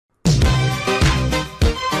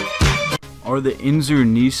Are the Inzer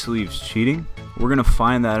knee sleeves cheating? We're gonna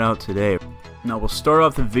find that out today. Now we'll start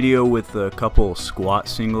off the video with a couple squat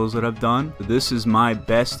singles that I've done. This is my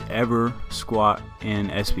best ever squat in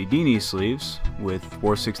SBD knee sleeves with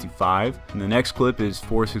 465, and the next clip is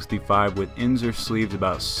 465 with Inzer sleeves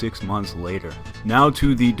about 6 months later. Now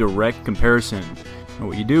to the direct comparison. And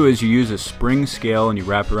what you do is you use a spring scale and you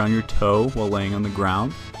wrap it around your toe while laying on the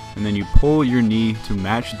ground, and then you pull your knee to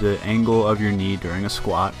match the angle of your knee during a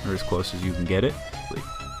squat, or as close as you can get it.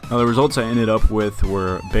 Now the results I ended up with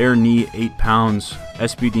were bare knee 8 pounds,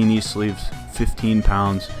 SBD knee sleeves 15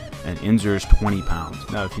 pounds, and Inzers 20 pounds.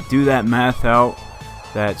 Now if you do that math out,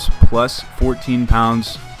 that's plus 14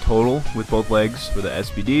 pounds total with both legs for the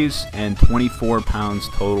SBDs and 24 pounds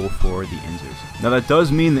total for the Inzers. Now that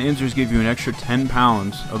does mean the Inzers give you an extra 10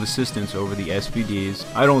 pounds of assistance over the SBDs.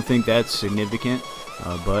 I don't think that's significant,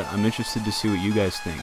 but I'm interested to see what you guys think.